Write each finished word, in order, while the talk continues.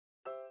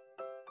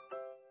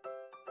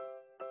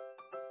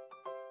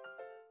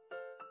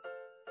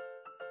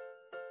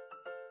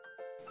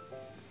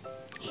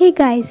Hey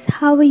guys,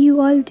 how are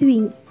you all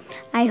doing?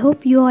 I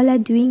hope you all are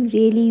doing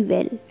really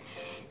well.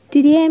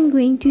 Today I'm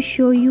going to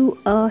show you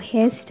a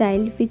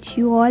hairstyle which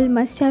you all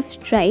must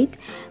have tried,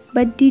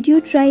 but did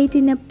you try it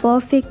in a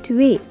perfect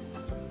way?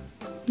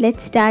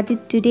 Let's start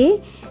it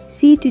today.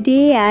 See,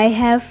 today I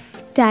have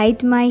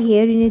tied my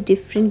hair in a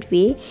different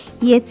way.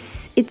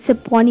 Yes, it's a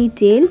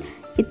ponytail.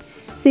 It's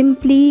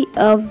simply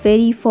a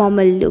very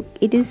formal look.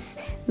 It is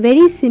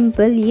very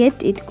simple,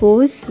 yet it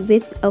goes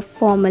with a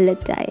formal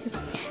attire.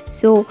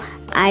 So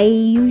I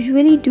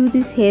usually do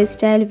this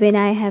hairstyle when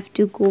I have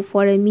to go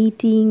for a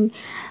meeting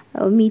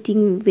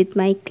with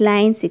my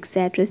clients,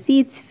 etc. See,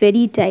 it's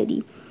very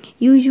tidy.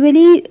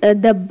 Usually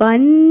the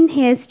bun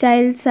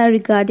hairstyles are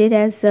regarded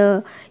as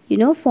a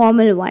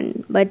formal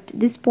one, but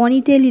this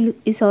ponytail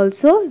is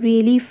also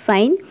really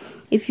fine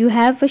if you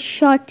have a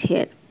short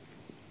hair.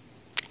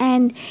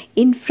 And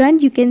in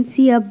front you can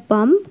see a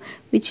bump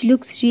which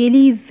looks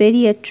really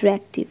very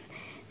attractive.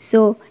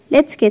 So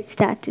let's get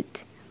started.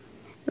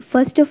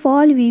 First of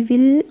all, we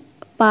will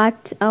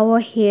part our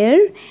hair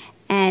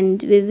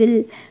and we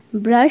will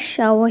brush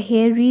our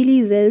hair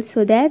really well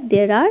so that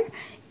there are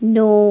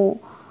no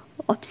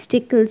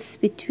obstacles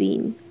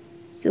between.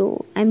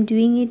 So I'm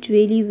doing it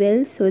really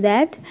well so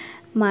that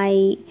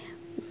my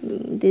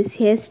this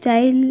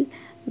hairstyle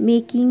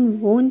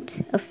making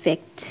won't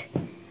affect.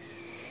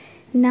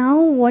 Now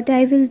what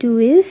I will do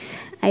is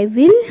I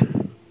will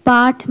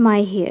part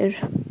my hair.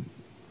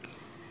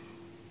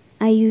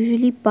 I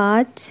usually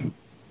part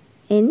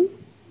in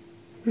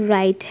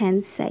right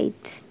hand side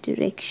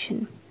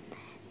direction.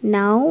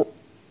 Now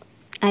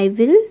I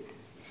will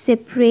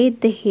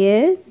separate the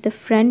hair, the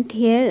front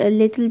hair, a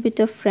little bit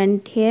of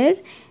front hair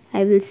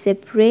I will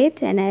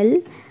separate, and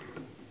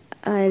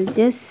I'll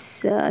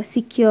just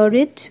secure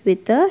it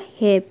with a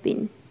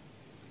hairpin.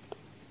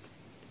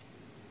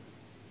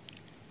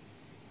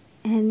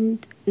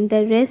 And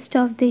the rest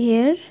of the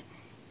hair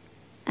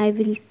I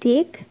will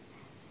take.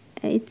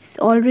 It's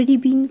already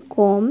been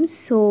combed,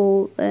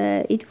 so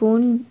it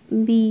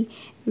won't be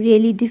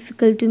really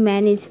difficult to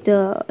manage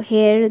the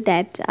hair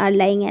that are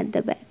lying at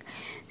the back.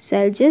 So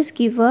I'll just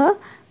give a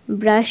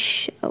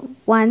brush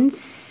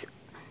once,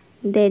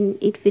 then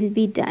it will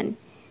be done.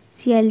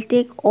 See, I'll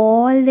take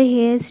all the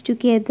hairs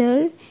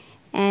together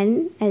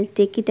and I'll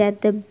take it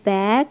at the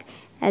back.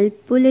 I'll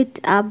pull it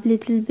up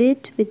little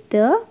bit with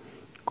the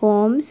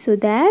comb so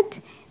that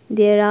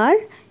there are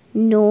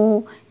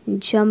no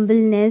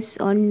jumbleness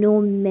or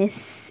no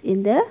mess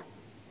in the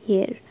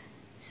hair,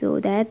 so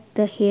that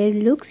the hair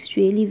looks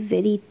really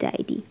very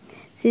tidy.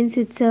 Since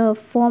it's a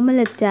formal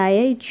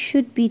attire, it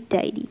should be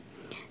tidy.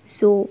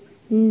 So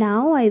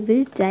now I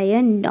will tie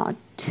a knot.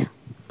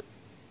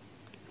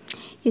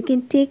 You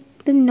can take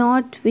the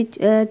knot which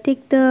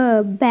take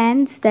the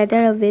bands that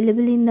are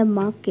available in the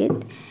market.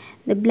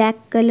 The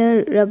black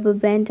color rubber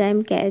band I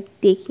am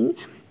taking.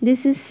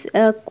 This is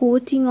a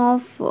coating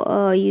of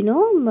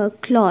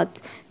cloth,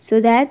 so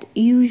that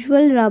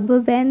usual rubber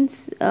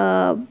bands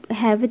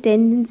have a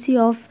tendency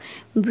of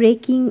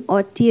breaking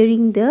or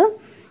tearing the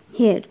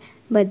hair,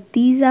 but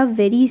these are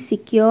very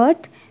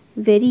secured,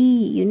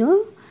 very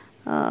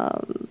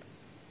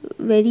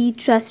very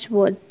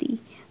trustworthy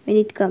when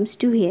it comes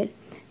to hair.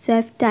 So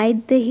I've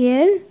tied the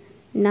hair.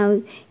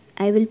 Now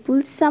I will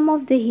pull some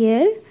of the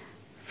hair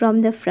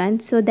from the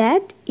front so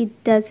that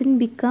it doesn't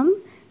become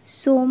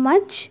so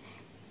much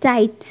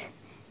tight,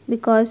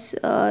 because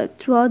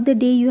throughout the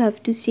day you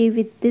have to stay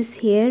with this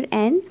hair,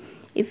 and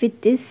if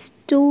it is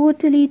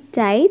totally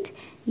tight,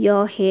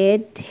 your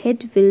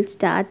head will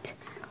start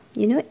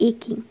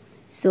aching.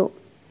 So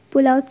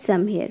pull out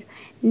some hair.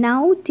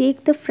 Now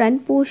take the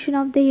front portion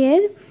of the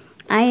hair.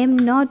 I am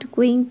not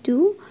going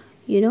to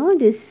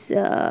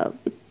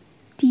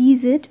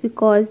tease it,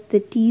 because the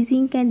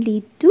teasing can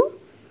lead to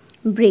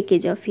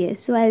breakage of hair.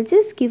 So I'll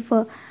just give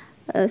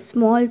a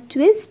small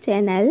twist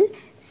and I'll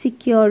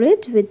secure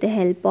it with the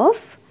help of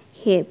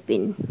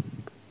hairpin.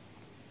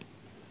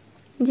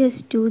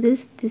 Just do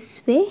this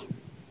way,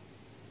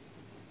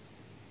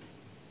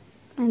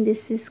 and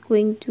this is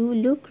going to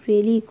look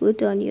really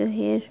good on your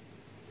hair.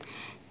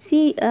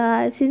 See,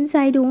 since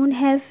I don't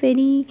have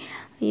any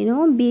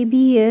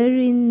baby hair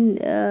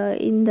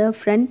in the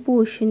front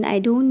portion, I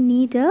don't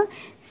need a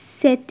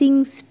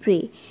setting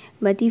spray.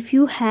 But if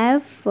you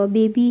have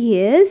baby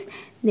hairs,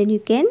 then you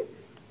can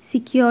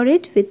secure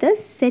it with a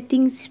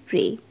setting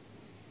spray.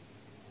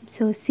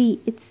 So see,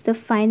 it's the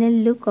final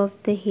look of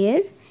the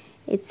hair.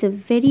 It's a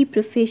very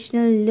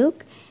professional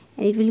look,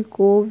 and it will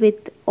go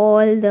with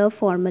all the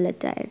formal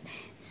attire.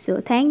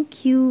 So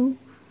thank you.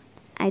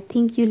 I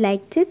think you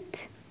liked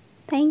it.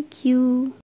 Thank you.